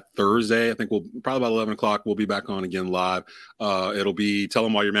preview that Thursday. I think we'll probably about 11 o'clock. We'll be back on again live. It'll be Tell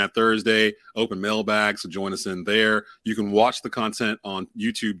Them Why You're Mad Thursday, open mailbag. So join us in there. You can watch the content on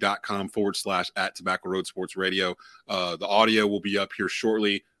youtube.com/@Tobacco Road Sports Radio. The audio will be up here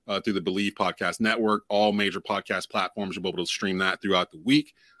shortly through the Believe Podcast Network. All major podcast platforms, you'll be able to stream that throughout the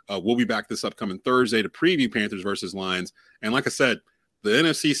week. We'll be back this upcoming Thursday to preview Panthers versus Lions. And like I said, the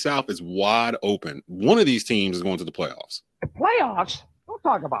NFC South is wide open. One of these teams is going to the playoffs. Playoffs? Don't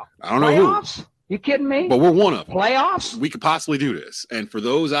talk about I don't know playoffs. who. You kidding me? But we're one of them. Playoffs? We could possibly do this. And for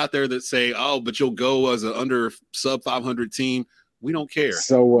those out there that say, oh, but you'll go as an under sub 500 team, we don't care.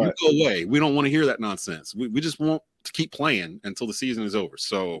 So what? You go away. We don't want to hear that nonsense. We just want to keep playing until the season is over.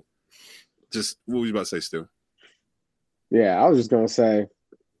 So just what were you about to say, Stu? Yeah, I was just going to say,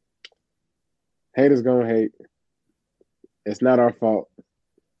 haters going to hate. It's not our fault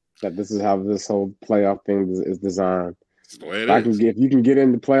that this is how this whole playoff thing is designed. That's the way it If is. you can get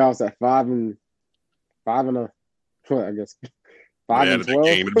into playoffs at 5 and 12.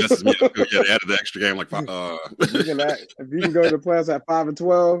 Game, it messes me up. Yeah, they added the extra game like if you can go to the playoffs at 5 and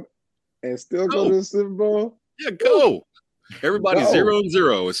 12 and still go to the Super Bowl, yeah, go. Everybody's Go.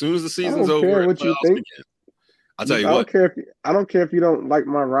 0-0 as soon as the season's don't care over. what you playoffs think. begin. I'll tell you I what. don't care if you don't like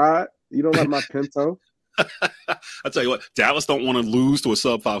my ride. You don't like my Pinto. I'll tell you what. Dallas don't want to lose to a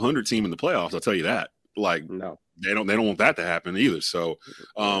sub 500 team in the playoffs. I'll tell you that. Like No. they don't want that to happen either. So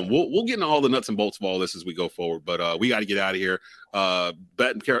we'll get into all the nuts and bolts of all this as we go forward. But we got to get out of here.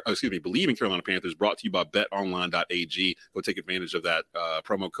 Believe in Carolina Panthers brought to you by betonline.ag. Go take advantage of that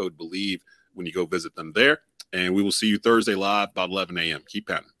promo code Believe when you go visit them there. And we will see you Thursday live about 11 a.m. Keep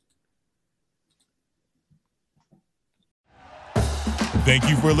pounding. Thank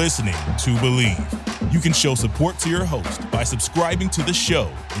you for listening to Believe. You can show support to your host by subscribing to the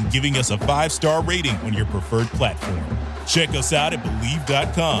show and giving us a 5-star rating on your preferred platform. Check us out at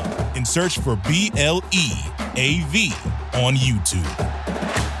Believe.com and search for BLEAV on YouTube.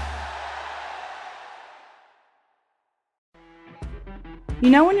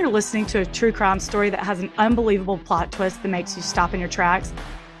 You know when you're listening to a true crime story that has an unbelievable plot twist that makes you stop in your tracks?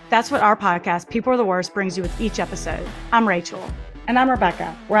 That's what our podcast, People Are the Worst, brings you with each episode. I'm Rachel. And I'm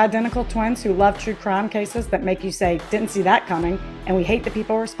Rebecca. We're identical twins who love true crime cases that make you say, didn't see that coming, and we hate the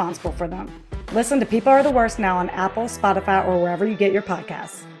people responsible for them. Listen to People Are the Worst now on Apple, Spotify, or wherever you get your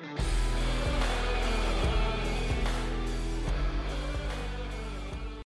podcasts.